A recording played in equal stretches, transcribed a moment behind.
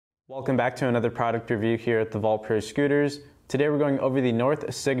Welcome back to another product review here at the Vault Pro Scooters. Today we're going over the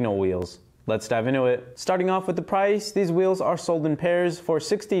North Signal wheels. Let's dive into it. Starting off with the price, these wheels are sold in pairs for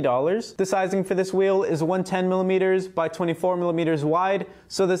 $60. The sizing for this wheel is 110mm by 24mm wide,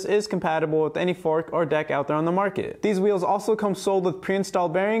 so this is compatible with any fork or deck out there on the market. These wheels also come sold with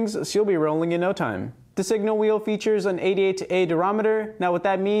pre-installed bearings, so you'll be rolling in no time. The Signal wheel features an 88A durometer. Now what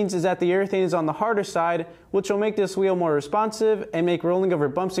that means is that the urethane is on the harder side, which will make this wheel more responsive and make rolling over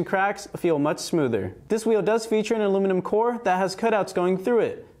bumps and cracks feel much smoother. This wheel does feature an aluminum core that has cutouts going through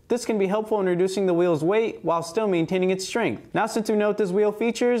it. This can be helpful in reducing the wheel's weight while still maintaining its strength. Now since we know what this wheel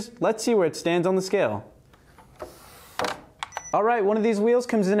features, let's see where it stands on the scale. Alright, one of these wheels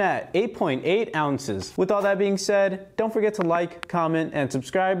comes in at 8.8 ounces. With all that being said, don't forget to like, comment, and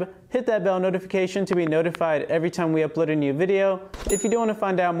subscribe. Hit that bell notification to be notified every time we upload a new video. If you do want to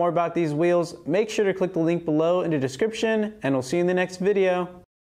find out more about these wheels, make sure to click the link below in the description, and we'll see you in the next video.